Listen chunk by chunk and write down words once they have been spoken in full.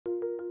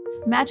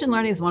Imagine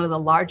Learning is one of the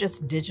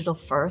largest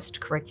digital-first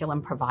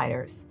curriculum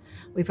providers.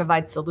 We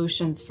provide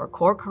solutions for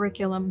core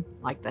curriculum,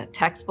 like the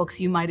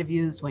textbooks you might have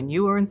used when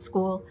you were in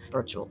school,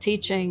 virtual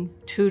teaching,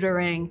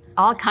 tutoring,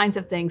 all kinds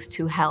of things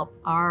to help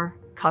our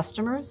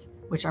customers,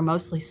 which are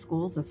mostly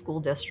schools and school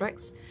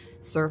districts,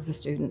 serve the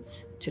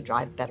students to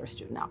drive better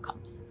student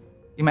outcomes.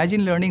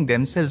 Imagine Learning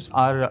themselves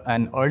are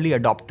an early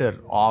adopter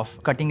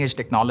of cutting-edge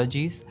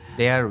technologies.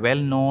 They are well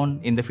known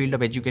in the field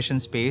of education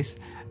space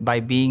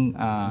by being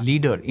a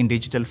leader in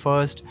digital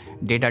first,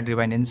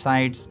 data-driven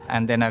insights,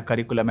 and then a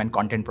curriculum and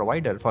content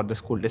provider for the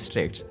school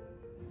districts.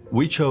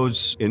 We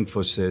chose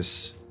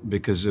Infosys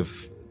because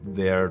of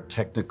their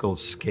technical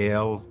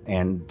scale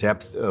and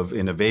depth of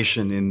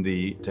innovation in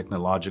the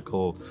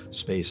technological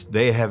space.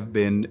 They have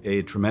been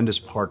a tremendous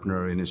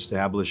partner in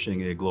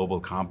establishing a global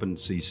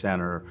competency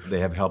center. They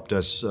have helped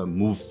us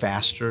move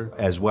faster,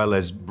 as well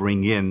as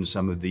bring in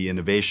some of the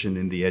innovation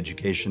in the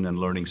education and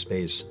learning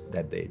space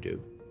that they do.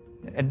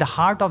 At the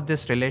heart of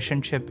this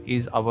relationship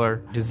is our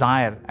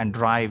desire and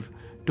drive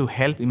to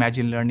help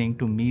Imagine Learning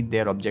to meet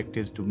their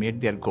objectives, to meet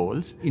their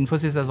goals.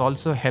 Infosys has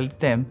also helped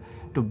them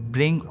to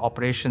bring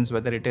operations,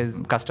 whether it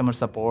is customer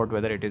support,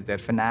 whether it is their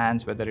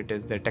finance, whether it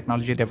is their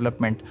technology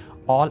development,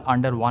 all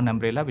under one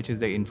umbrella, which is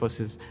the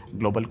Infosys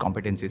Global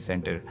Competency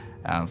Center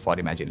for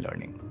Imagine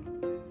Learning.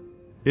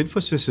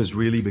 Infosys has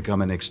really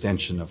become an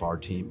extension of our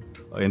team.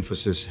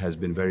 Infosys has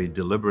been very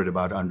deliberate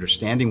about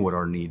understanding what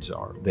our needs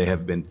are. They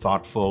have been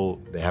thoughtful.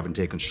 They haven't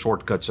taken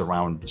shortcuts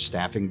around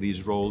staffing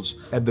these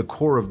roles. At the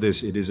core of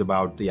this, it is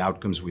about the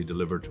outcomes we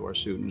deliver to our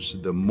students.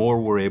 The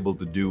more we're able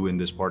to do in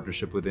this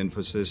partnership with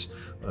Infosys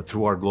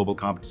through our global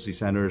competency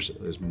centers,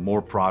 there's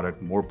more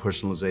product, more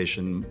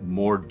personalization,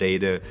 more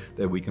data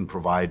that we can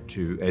provide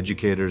to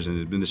educators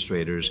and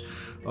administrators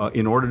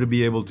in order to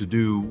be able to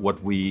do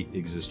what we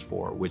exist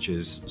for, which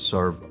is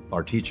serve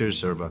our teachers,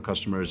 serve our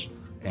customers,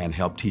 and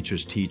help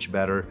teachers teach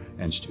better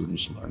and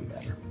students learn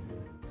better.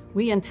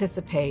 We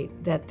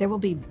anticipate that there will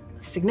be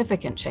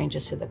significant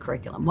changes to the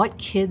curriculum. What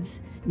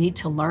kids need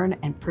to learn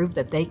and prove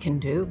that they can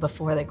do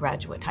before they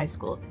graduate high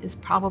school is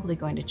probably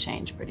going to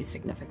change pretty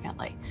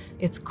significantly.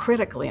 It's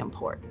critically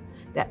important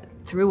that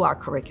through our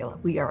curricula,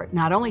 we are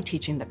not only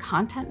teaching the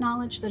content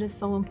knowledge that is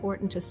so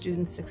important to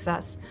students'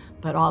 success,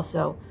 but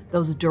also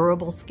those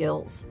durable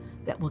skills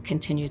that will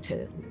continue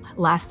to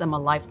last them a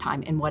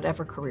lifetime in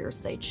whatever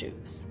careers they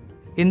choose.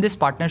 In this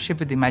partnership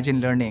with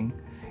Imagine Learning,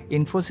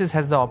 Infosys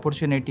has the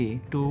opportunity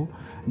to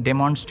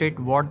demonstrate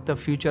what the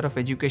future of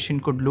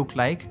education could look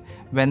like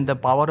when the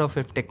power of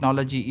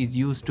technology is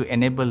used to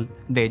enable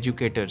the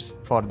educators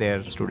for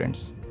their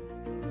students.